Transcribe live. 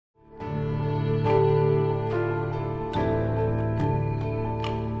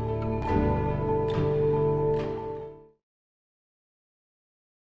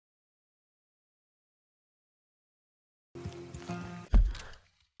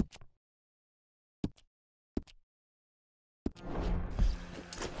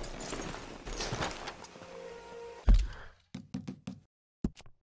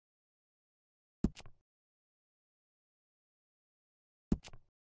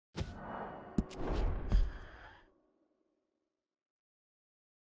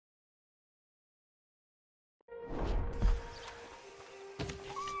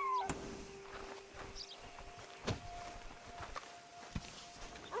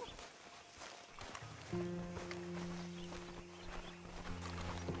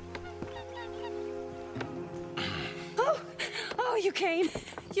Oh, you came.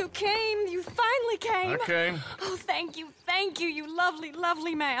 You came. You finally came. I came. Oh, thank you, you lovely,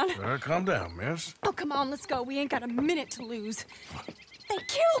 lovely man. Calm down, miss. Oh, come on, let's go. We ain't got a minute to lose. They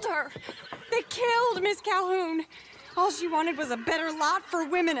killed her. They killed Miss Calhoun. All she wanted was a better lot for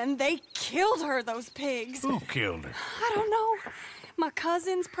women, and they killed her, those pigs. Who killed her? I don't know. My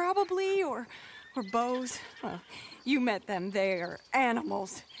cousins, probably, or Beau's. Well, you met them. They're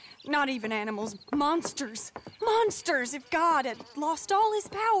animals. Not even animals, monsters. Monsters, if God had lost all his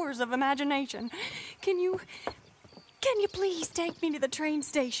powers of imagination. Can you please take me to the train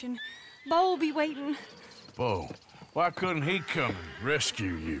station? Beau'll be waiting. Beau, why couldn't he come and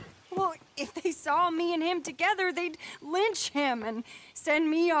rescue you? Well, if they saw me and him together, they'd lynch him and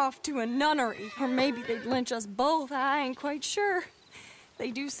send me off to a nunnery. Or maybe they'd lynch us both, I ain't quite sure. They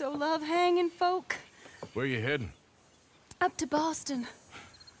do so love hanging folk. Where you heading? Up to Boston.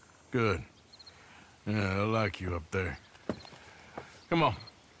 Good. Yeah, I like you up there. Come on,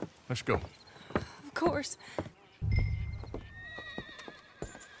 let's go. Of course.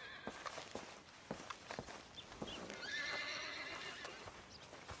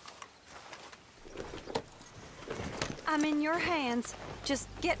 I'm in your hands. Just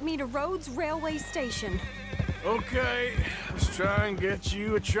get me to Rhodes Railway Station. Okay, let's try and get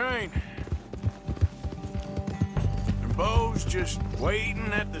you a train. And Beau's just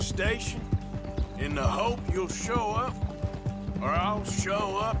waiting at the station in the hope you'll show up, or I'll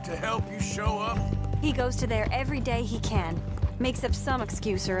show up to help you show up. He goes to there every day he can. Makes up some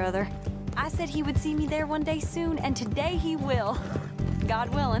excuse or other. I said he would see me there one day soon, and today he will. God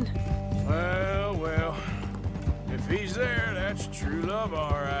willing. Well, well. If he's there, that's true love,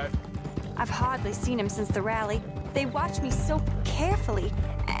 all right. I've hardly seen him since the rally. They watch me so carefully,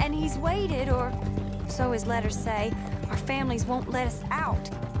 and he's waited, or so his letters say. Our families won't let us out.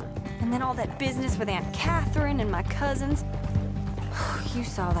 And then all that business with Aunt Catherine and my cousins. You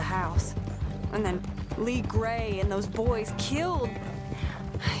saw the house. And then Lee Gray and those boys killed.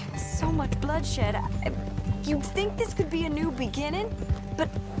 So much bloodshed. You'd think this could be a new beginning, but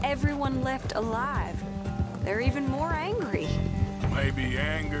everyone left alive. They're even more angry. Maybe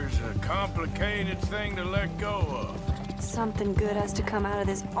anger's a complicated thing to let go of. Something good has to come out of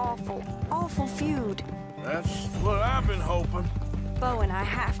this awful, awful feud. That's what I've been hoping. Beau and I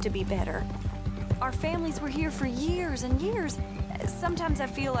have to be better. Our families were here for years and years. Sometimes I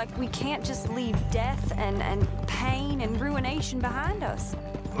feel like we can't just leave death and pain and ruination behind us.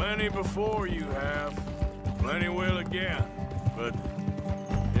 Plenty before you have. Plenty will again. But,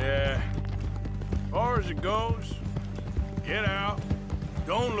 yeah, as far as it goes, get out,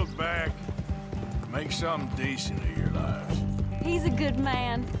 don't look back, make something decent of your lives. He's a good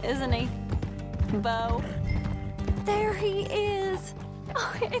man, isn't he, Beau? There he is.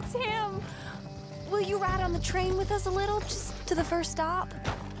 Oh, it's him. Will you ride on the train with us a little, just to the first stop?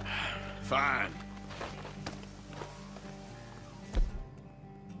 Fine.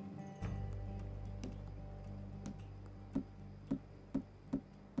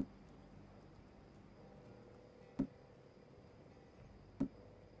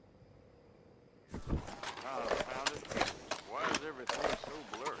 Why is everything so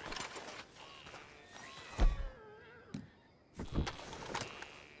blurry?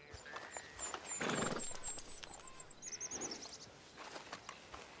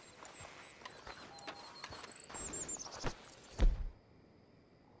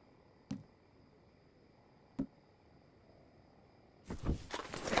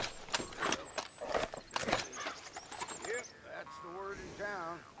 Yep, that's the word in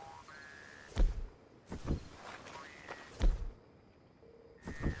town.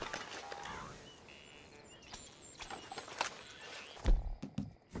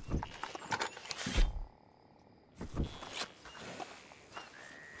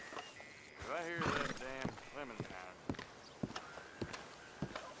 I hear that damn Clementine.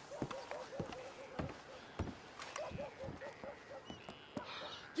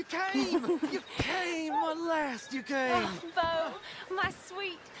 You came! You came! At last you came! Oh, Beau, my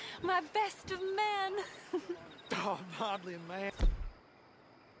sweet, my best of men. Oh, hardly a man.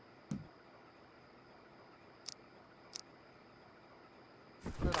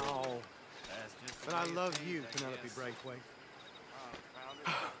 But I love you, Penelope Braithwaite.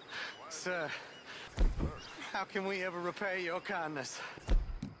 Sir, how can we ever repay your kindness?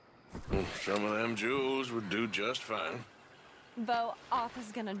 Some of them jewels would do just fine. Bo,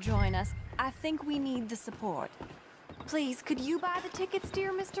 Arthur's gonna join us. I think we need the support. Please, could you buy the tickets,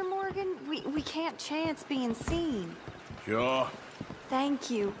 dear Mr. Morgan? We can't chance being seen. Sure. Thank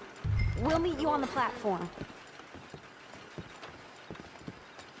you. We'll meet you on the platform.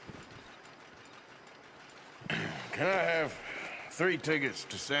 Can I have 3 tickets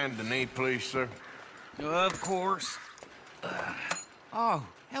to Saint Denis, please, sir? Of course. Oh,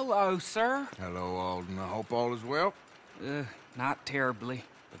 hello, sir. Hello, Alden. I hope all is well. Not terribly,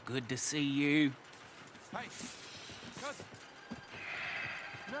 but good to see you. Hey, cousin.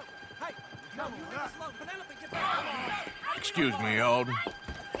 No, hey, no, you leave us alone. Penelope, get back. Excuse me, Alden.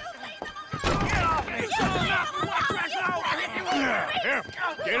 Here,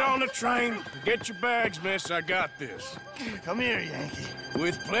 get on the train. Get your bags, miss. I got this. Come here, Yankee.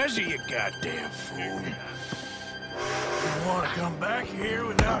 With pleasure, you goddamn fool. You want to come back here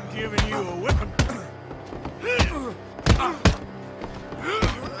without giving you a whipping?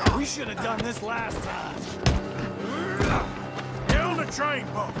 We should have done this last time. Get on the train,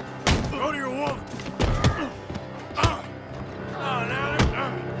 Bo. Go to your woman.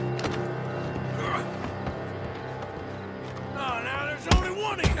 Now there's only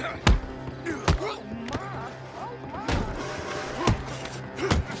one of you.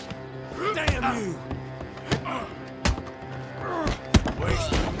 Damn you!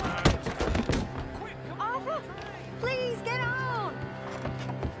 Wasting my time. Arthur, please get on.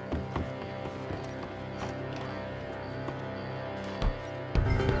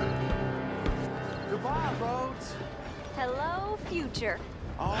 Goodbye, Rhodes. Hello, future.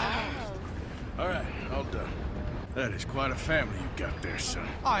 All right, all done. That is quite a family you got there, son.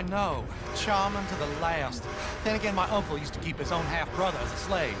 I know. Charming to the last. Then again, my uncle used to keep his own half-brother as a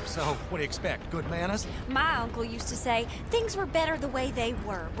slave, so what do you expect? Good manners? My uncle used to say things were better the way they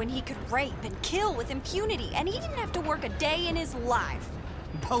were, when he could rape and kill with impunity, and he didn't have to work a day in his life.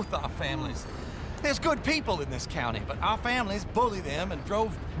 Both our families. There's good people in this county, but our families bullied them and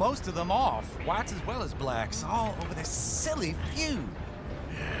drove most of them off, whites as well as blacks, all over this silly feud.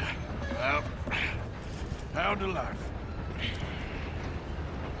 Well, how to life?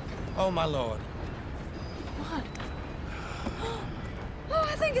 Oh, my lord. What? Oh,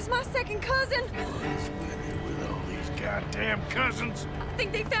 I think it's my second cousin. What's with it with all these goddamn cousins? I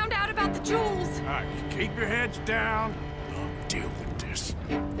think they found out about the jewels. All right, keep your heads down. I'll deal with this.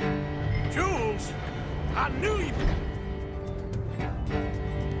 Jules, I knew you.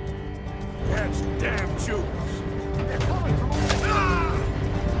 That's damn Jules. They're coming from over there. Ah!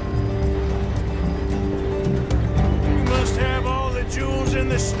 You must have all the jewels in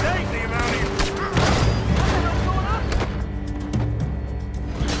the state, the amount of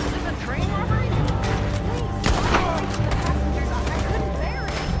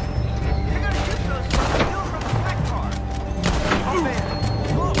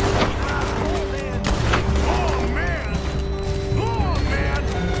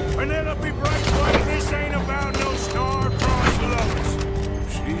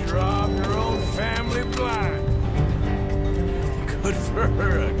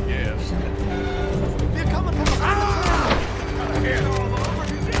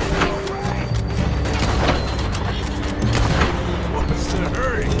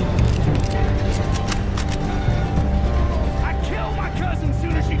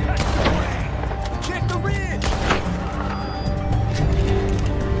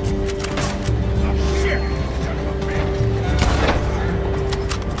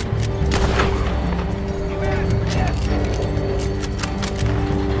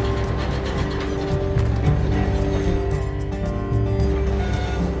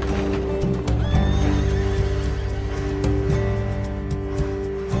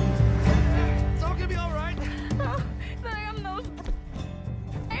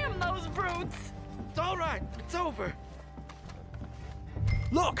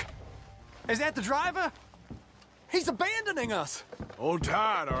Look! Is that the driver? He's abandoning us! Hold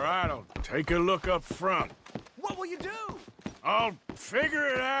tight, all right? I'll take a look up front. What will you do? I'll figure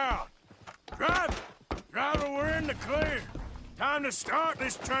it out. Driver! Driver, we're in the clear. Time to start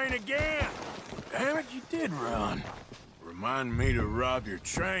this train again. Damn it, you did run. Remind me to rob your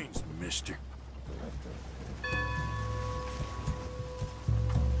trains, mister.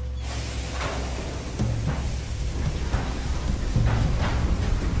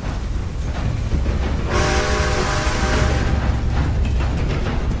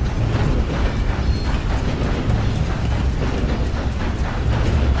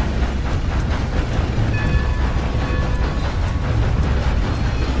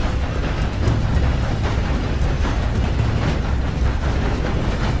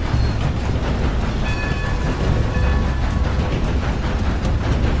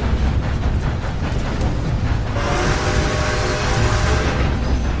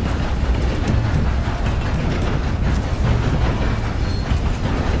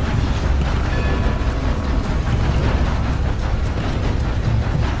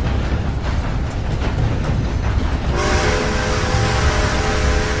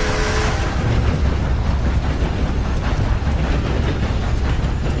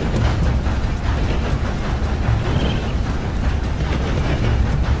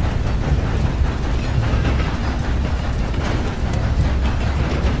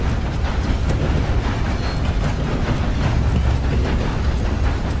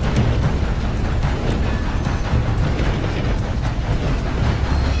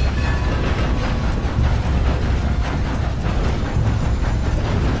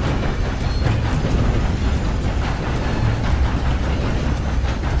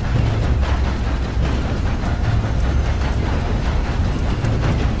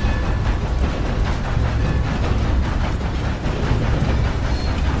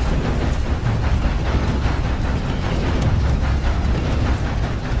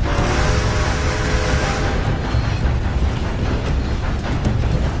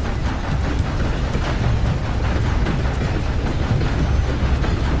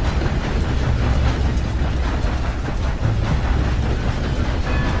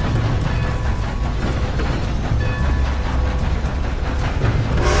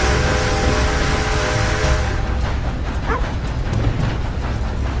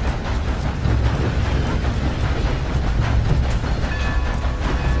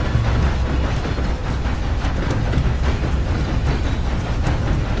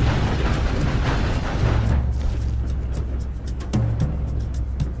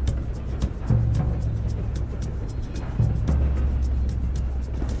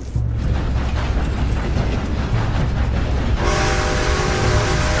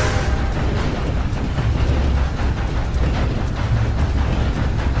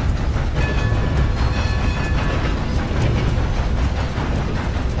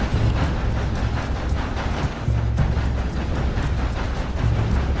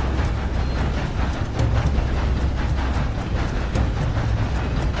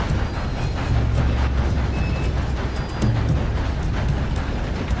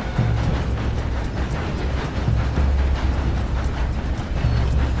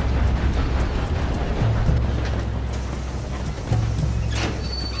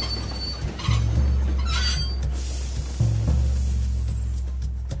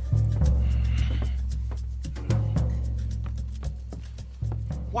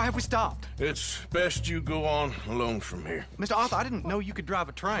 Why have we stopped? It's best you go on alone from here. Mr. Arthur, I didn't know you could drive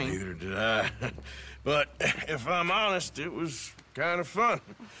a train. Neither did I. But if I'm honest, it was kind of fun.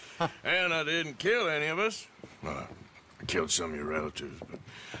 And I didn't kill any of us. Well, I killed some of your relatives, but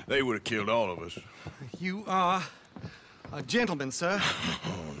they would have killed all of us. You are a gentleman, sir.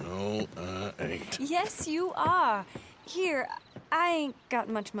 Oh, no, I ain't. Yes, you are. Here, I ain't got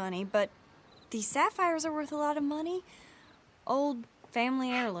much money, but these sapphires are worth a lot of money. Old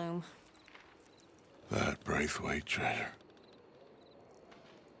family heirloom. That Braithwaite treasure.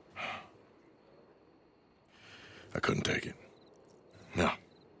 I couldn't take it. No.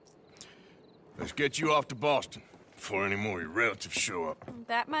 Let's get you off to Boston before any more of your relatives show up.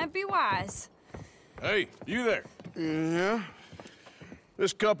 That might be wise. Hey, you there? Yeah?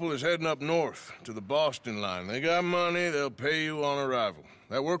 This couple is heading up north to the Boston line. They got money, they'll pay you on arrival.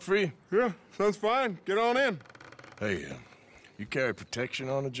 That work for you? Yeah, sounds fine. Get on in. Hey, you carry protection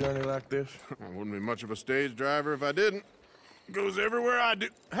on a journey like this? I wouldn't be much of a stage driver if I didn't. Goes everywhere I do.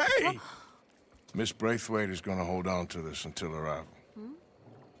 Hey! Miss Braithwaite is gonna hold on to this until arrival.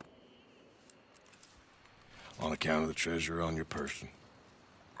 On account of the treasure on your person.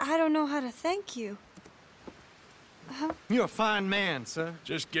 I don't know how to thank you. You're a fine man, sir.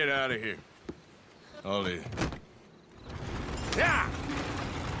 Just get out of here. I'll leave. Yeah!